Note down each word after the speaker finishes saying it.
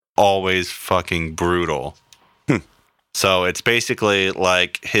always fucking brutal. So it's basically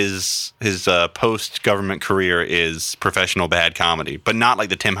like his post-government career is professional bad comedy, but not like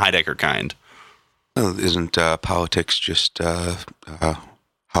the Tim Heidecker kind. Well, isn't politics just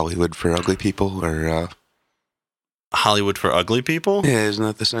Hollywood for ugly people, or Hollywood for ugly people? yeah, isn't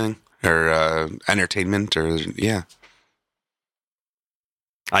that the saying? Or entertainment, or yeah.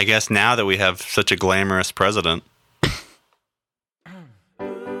 I guess now that we have such a glamorous president.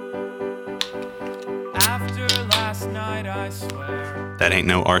 After last night, I swear, That ain't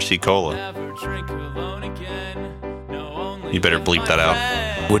no RC Cola. never drink alone again. No, only You better with bleep my that out.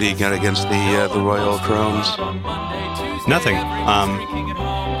 friends. What do you got against the Royal Crones? On Monday, Tuesday, Nothing. drinking at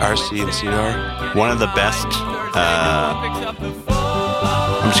home. RC and CR? One of the best. Picked up the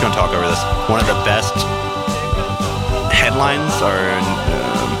phone. I'm just going to talk over this. One of the best headlines, or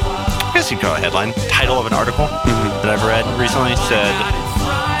I guess you'd call it a headline, title of an article that I've read recently said,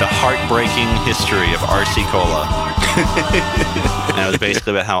 "The Heartbreaking History of RC Cola." And it was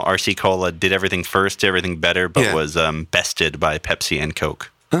basically about how RC Cola did everything first, did everything better, but Yeah. was bested by Pepsi and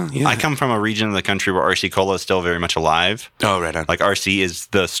Coke. Oh, yeah. I come from a region of the country where RC Cola is still very much alive. Oh, right on. Like RC is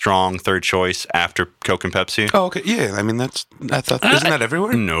the strong third choice after Coke and Pepsi. Oh, okay. Yeah, I mean, I thought, isn't that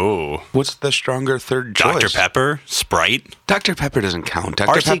everywhere? No. What's the stronger third choice? Dr. Pepper, Sprite. Dr. Pepper doesn't count.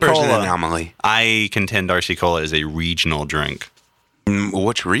 Dr. RC Pepper's an Cola. anomaly. I contend RC Cola is a regional drink.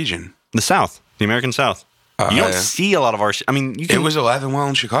 Which region? The South, the American South. You don't Yeah. see a lot of RC. I mean, you can. It was alive and well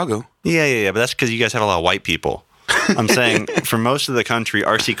in Chicago. Yeah, but that's because you guys have a lot of white people. I'm saying for most of the country,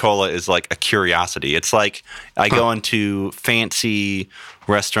 RC Cola is like a curiosity. It's like I go into fancy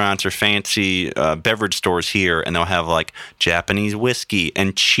restaurants or fancy beverage stores here, and they'll have like Japanese whiskey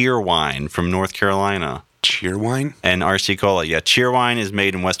and Cheerwine from North Carolina. Cheerwine? And RC Cola. Yeah, Cheerwine is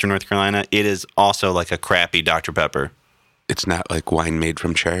made in Western North Carolina. It is also like a crappy Dr. Pepper. It's not like wine made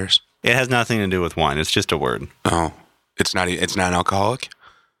from chairs. It has nothing to do with wine. It's just a word. Oh, it's not. It's not alcoholic.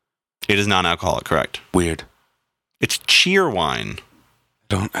 It is non-alcoholic, correct? Weird. It's cheer wine.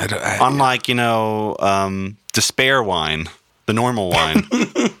 I Unlike, despair wine, the normal wine.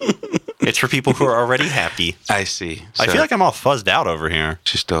 It's for people who are already happy. I see. I So, feel like I'm all fuzzed out over here.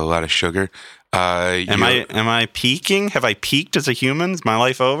 just a lot of sugar. Am I peaking? Have I peaked as a human? Is my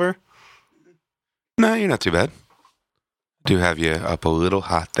life over? No, you're not too bad. Do have you up a little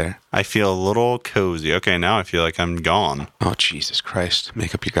hot there? I feel a little cozy. Okay, now I feel like I'm gone. Oh, Jesus Christ!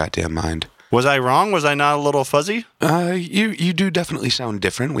 Make up your goddamn mind. Was I wrong? Was I not a little fuzzy? You do definitely sound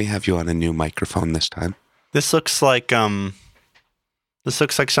different. We have you on a new microphone this time. This looks like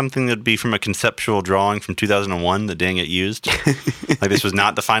something that'd be from a conceptual drawing from 2001 that Dang It used. Like this was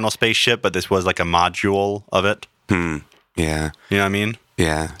not the final spaceship, but this was like a module of it. Yeah. You know what I mean?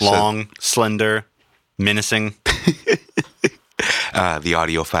 Yeah. Long, slender, menacing. The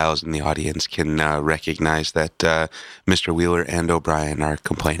audiophiles in the audience can recognize that Mr. Wheeler and O'Brien are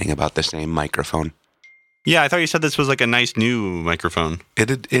complaining about the same microphone. Yeah, I thought you said this was like a nice new microphone.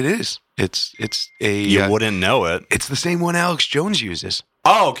 It is. It's a. You wouldn't know it. It's the same one Alex Jones uses.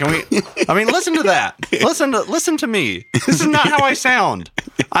 Oh, can we? I mean, listen to that. Listen to me. This is not how I sound.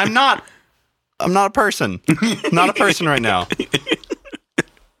 I'm not a person. I'm not a person right now.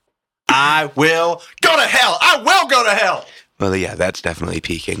 I will go to hell. I will go to hell. Well, yeah, that's definitely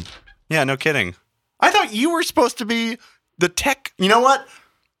peaking. Yeah, no kidding. I thought you were supposed to be the tech. You know what?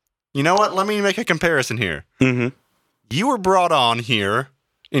 Let me make a comparison here. Mm-hmm. You were brought on here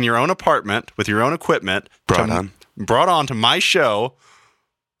in your own apartment with your own equipment. Brought on to my show.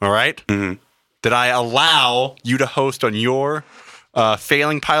 All right? Mm-hmm. That I allow you to host on your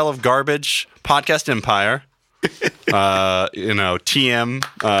failing pile of garbage podcast empire. TM,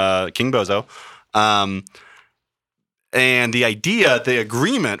 King Bozo. And the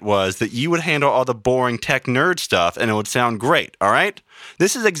agreement was that you would handle all the boring tech nerd stuff and it would sound great. All right?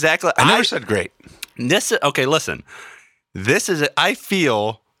 This is exactly. I never said great. Okay, listen. I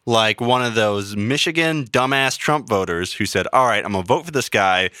feel like one of those Michigan dumbass Trump voters who said, all right, I'm going to vote for this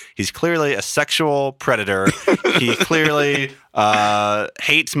guy. He's clearly a sexual predator. He clearly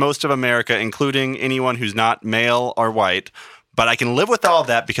hates most of America, including anyone who's not male or white. But I can live with all of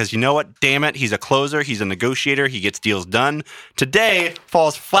that because you know what? Damn it. He's a closer. He's a negotiator. He gets deals done. Today,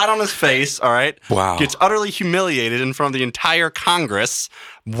 falls flat on his face, all right? Wow. Gets utterly humiliated in front of the entire Congress.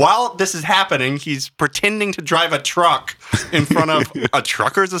 While this is happening, he's pretending to drive a truck in front of a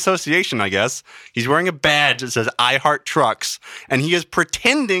truckers association, I guess. He's wearing a badge that says I Heart Trucks, and he is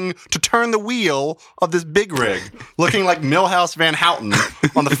pretending to turn the wheel of this big rig, looking like Milhouse Van Houten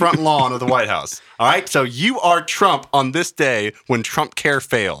on the front lawn of the White House. All right? So you are Trump on this day when Trump Care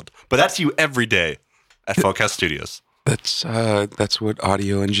failed. But that's you every day at Folkhouse Studios. That's what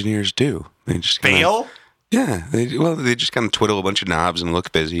audio engineers do. They just kinda, Fail? Yeah. They just kind of twiddle a bunch of knobs and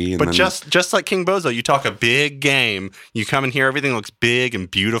look busy. And But then, just like King Bozo, you talk a big game. You come in here, everything looks big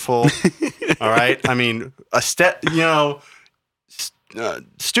and beautiful. All right? I mean,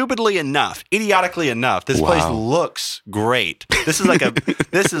 stupidly enough, idiotically enough, this place Wow. looks great. This is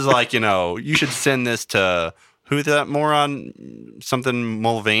like you should send this to, who's that moron? Something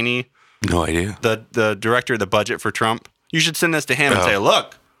Mulvaney, no idea. the director of the budget for Trump. You should send this to him and Oh. say,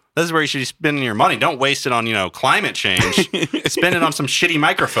 look, this is where you should be spending your money. Don't waste it on, climate change. Spend it on some shitty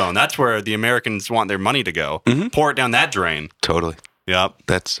microphone. That's where the Americans want their money to go. Mm-hmm. Pour it down that drain. Totally. Yep.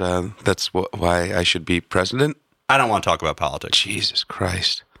 That's why I should be president. I don't want to talk about politics. Jesus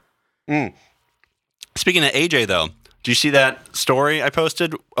Christ. Speaking of AJ, though, do you see that story I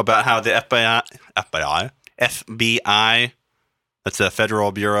posted about how the FBI, that's the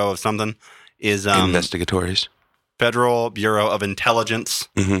Federal Bureau of something, is Investigatories. Federal Bureau of Intelligence.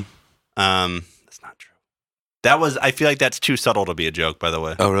 Mm-hmm. That's not true. I feel like that's too subtle to be a joke, by the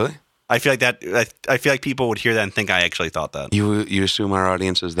way. Oh, really? I feel like people would hear that and think I actually thought that. You assume our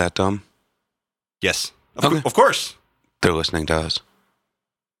audience is that dumb? Yes. Okay. Of course. They're listening to us.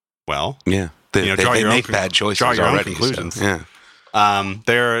 Well, Yeah. They draw your own make bad choices draw your own already. conclusions. So, yeah.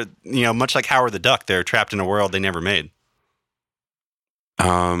 they're, much like Howard the Duck, they're trapped in a world they never made.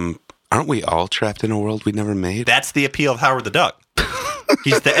 Aren't we all trapped in a world we never made? That's the appeal of Howard the Duck.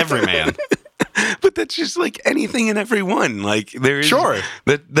 He's the everyman. But that's just like anything and everyone. Like there is Sure.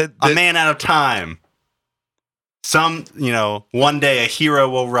 that A man out of time. Some, one day a hero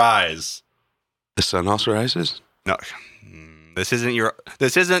will rise. the sun also rises. No, this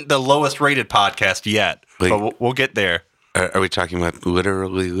isn't the lowest rated podcast yet, Wait. but we'll get there. Are we talking about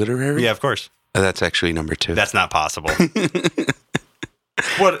literally literary? Yeah, of course. That's actually number 2. That's not possible.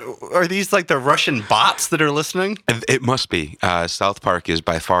 What are these, like the Russian bots that are listening? It must be. South Park is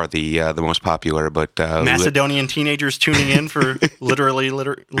by far the most popular, but Macedonian teenagers tuning in for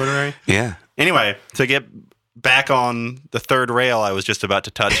literary. yeah. Anyway, to get back on the third rail I was just about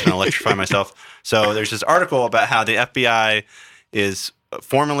to touch and electrify myself. So there's this article about how the FBI is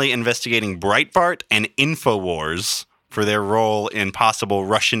formally investigating Breitbart and InfoWars for their role in possible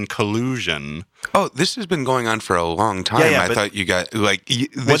Russian collusion. Oh, this has been going on for a long time. Yeah, I but- thought you got like this.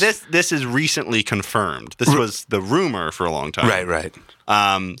 Well, this is recently confirmed. This was the rumor for a long time. Right.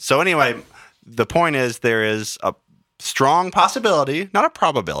 So anyway, the point is there is a strong possibility, not a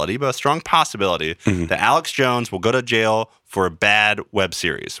probability, but a strong possibility that Alex Jones will go to jail for a bad web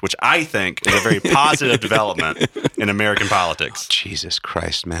series, which I think is a very positive development in American politics. Jesus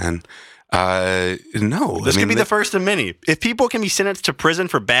Christ, man. No, This could be the first of many. If people can be sentenced to prison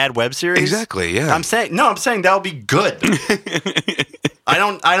for bad web series, exactly. Yeah, I'm saying that'll be good.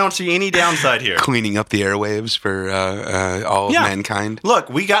 I don't see any downside here. cleaning up the airwaves for all of Yeah. mankind. Look,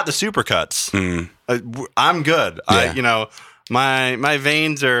 we got the supercuts. I'm good. Yeah. My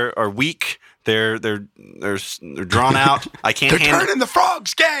veins are weak. They're drawn out. I can't They're handle. turning the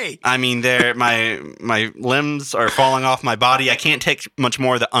frogs gay. I mean, my limbs are falling off my body. I can't take much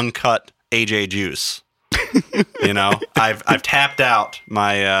more of the uncut AJ juice. I've tapped out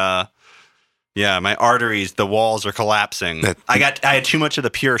my my arteries. The walls are collapsing. I had too much of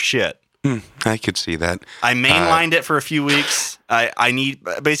the pure shit. I could see that. I mainlined it for a few weeks. I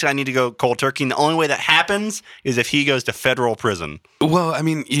need to go cold turkey. And the only way that happens is if he goes to federal prison. Well, I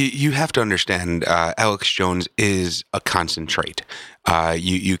mean, you have to understand, Alex Jones is a concentrate.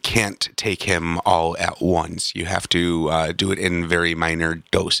 You can't take him all at once. You have to do it in very minor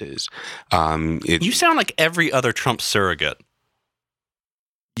doses. You sound like every other Trump surrogate.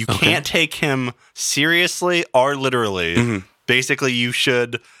 You can't take him seriously or literally. Basically, you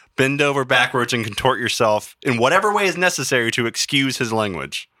should bend over backwards and contort yourself in whatever way is necessary to excuse his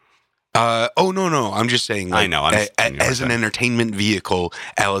language. No. I'm just saying. Like, I know. as an entertainment vehicle,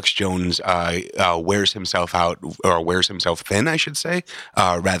 Alex Jones wears himself out, or wears himself thin, I should say,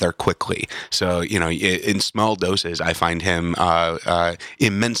 rather quickly. So, in small doses, I find him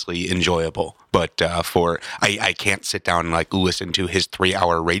immensely enjoyable. But I can't sit down and like listen to his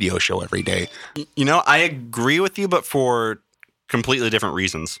 3-hour radio show every day. I agree with you, but for completely different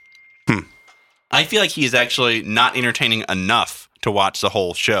reasons. I feel like he is actually not entertaining enough to watch the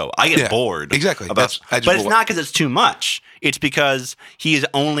whole show. I get bored. Exactly. But it's not because it's too much. It's because he is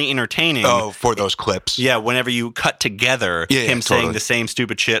only entertaining. Oh, for those clips. Yeah, whenever you cut together him saying the same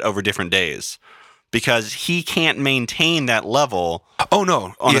stupid shit over different days. Because he can't maintain that level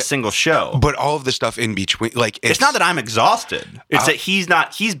on a single show. But all of the stuff in between, like it's not that I'm exhausted. It's that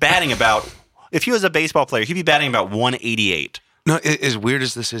he's batting about, if he was a baseball player, he'd be batting about 188. No, as weird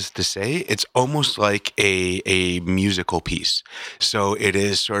as this is to say, it's almost like a musical piece. So it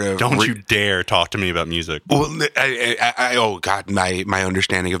is sort of. Don't you dare talk to me about music. Well, oh God, my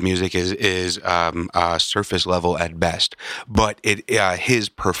understanding of music is surface level at best. But his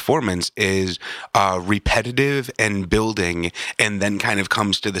performance is repetitive and building, and then kind of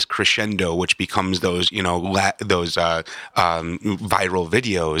comes to this crescendo, which becomes those viral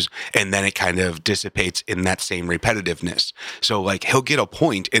videos, and then it kind of dissipates in that same repetitiveness. So like he'll get a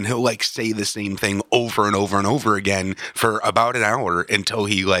point and he'll like say the same thing over and over and over again for about an hour until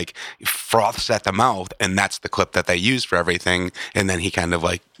he like froths at the mouth, and that's the clip that they use for everything. And then he kind of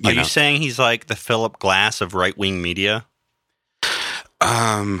like Are you saying he's like the Philip Glass of right-wing media?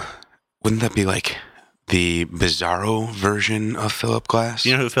 Wouldn't that be like the bizarro version of Philip Glass? Do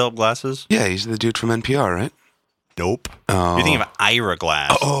you know who Philip Glass is? Yeah, he's the dude from NPR, right? Nope. Oh. You're thinking of Ira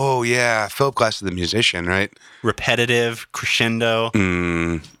Glass. Oh, yeah. Philip Glass is the musician, right? Repetitive, crescendo.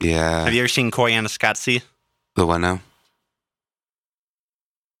 Yeah. Have you ever seen Koyaanisqatsi? The one now? Is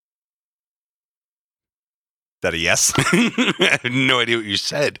that a yes? I have no idea what you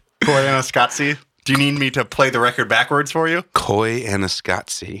said. Koyaanisqatsi? Do you need me to play the record backwards for you?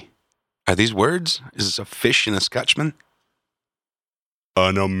 Koyaanisqatsi. Are these words? Is this a fish and a Scotchman?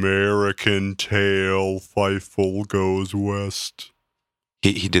 An American Tale, Fievel Goes West.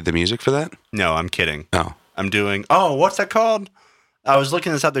 He did the music for that? No, I'm kidding. Oh. I'm doing... Oh, what's that called? I was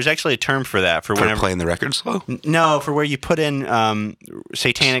looking this up. There's actually a term for that. For whenever playing the record slow? No, for where you put in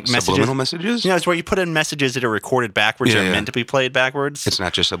satanic messages. Subliminal messages? No, it's where you put in messages that are recorded backwards or meant to be played backwards. It's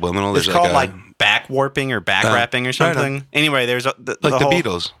not just subliminal. It's called like back warping or back rapping or something. Right. Anyway, there's the whole,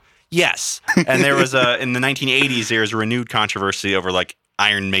 Beatles. Yes, and there was in the 1980s there was a renewed controversy over like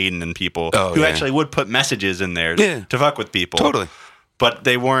Iron Maiden and people who actually would put messages in there to fuck with people. Totally. But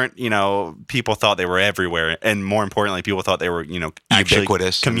they weren't, people thought they were everywhere. And more importantly, people thought they were, actually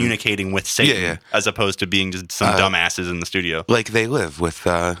ubiquitous, communicating with Satan as opposed to being just some dumbasses in the studio. Like They Live with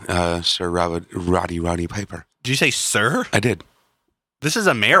Sir Roddy Piper. Did you say sir? I did. This is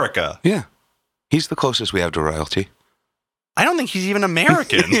America. Yeah. He's the closest we have to royalty. I don't think he's even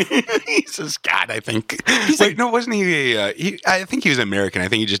American. He's a Scot, I think. Wasn't he? I think he was American. I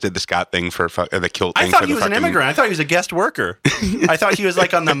think he just did the Scot thing for the kilt thing. I thought he was an immigrant. I thought he was a guest worker. I thought he was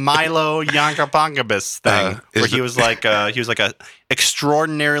like on the Milo Yiannopoulos thing, where he was like a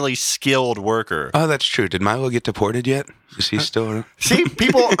extraordinarily skilled worker. Oh, that's true. Did Milo get deported yet? Is he still? See,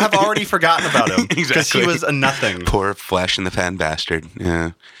 people have already forgotten about him because Exactly. he was a nothing. Poor flesh in the fan bastard.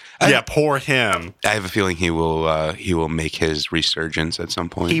 Yeah. Poor him. I have a feeling he will make his resurgence at some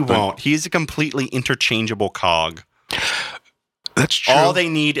point. He won't. He's a completely interchangeable cog. That's true. All they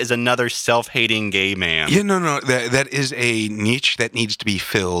need is another self-hating gay man. Yeah, no. That is a niche that needs to be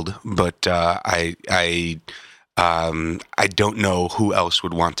filled, but I don't know who else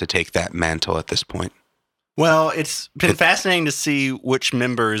would want to take that mantle at this point. Well, it's been fascinating to see which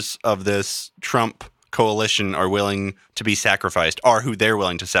members of this Trump coalition are willing to be sacrificed, or who they're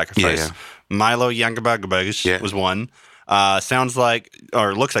willing to sacrifice. Yeah. Milo Yiannopoulos was one. Sounds like,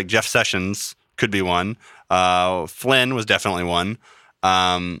 or looks like Jeff Sessions could be one. Flynn was definitely one.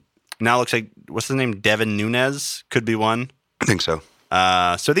 Now it looks like, what's his name? Devin Nunes could be one. I think so.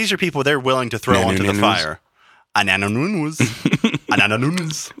 So these are people they're willing to throw onto the fire. Anana Nunes.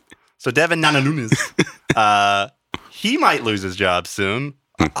 So Devin Nana Nunes. He might lose his job soon.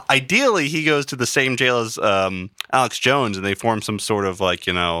 Ideally, he goes to the same jail as Alex Jones, and they form some sort of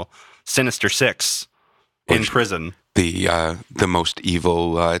Sinister Six in prison. The most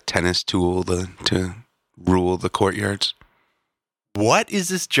evil tennis tool to rule the courtyards. What is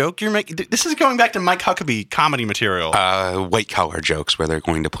this joke you're making? This is going back to Mike Huckabee comedy material. White collar jokes where they're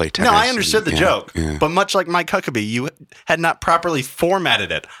going to play tennis. No, I understood the joke, but much like Mike Huckabee, you had not properly formatted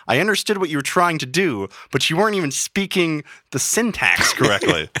it. I understood what you were trying to do, but you weren't even speaking the syntax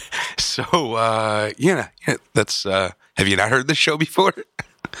correctly. So, that's. Have you not heard this show before?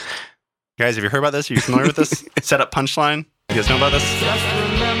 Guys, have you heard about this? Are you familiar with this setup punchline? You guys know about this? Just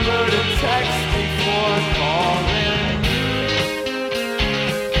remember to text before calling.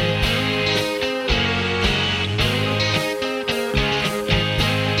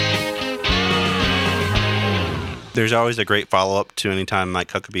 There's always a great follow-up to any time Mike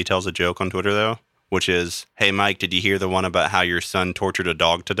Huckabee tells a joke on Twitter, though, which is, hey, Mike, did you hear the one about how your son tortured a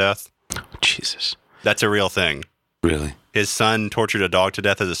dog to death? Jesus. That's a real thing. Really? His son tortured a dog to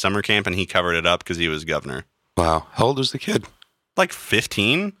death at a summer camp, and he covered it up because he was governor. Wow. How old was the kid? Like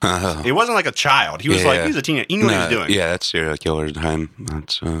 15? Uh-huh. It wasn't like a child. He was he was a teenager. He knew what he was doing. Yeah, that's serial killer time.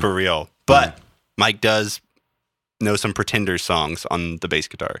 That's For real. But Mike does know some Pretenders songs on the bass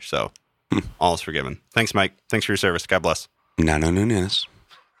guitar, so all is forgiven. Thanks, Mike. Thanks for your service. God bless. Nano Nunes.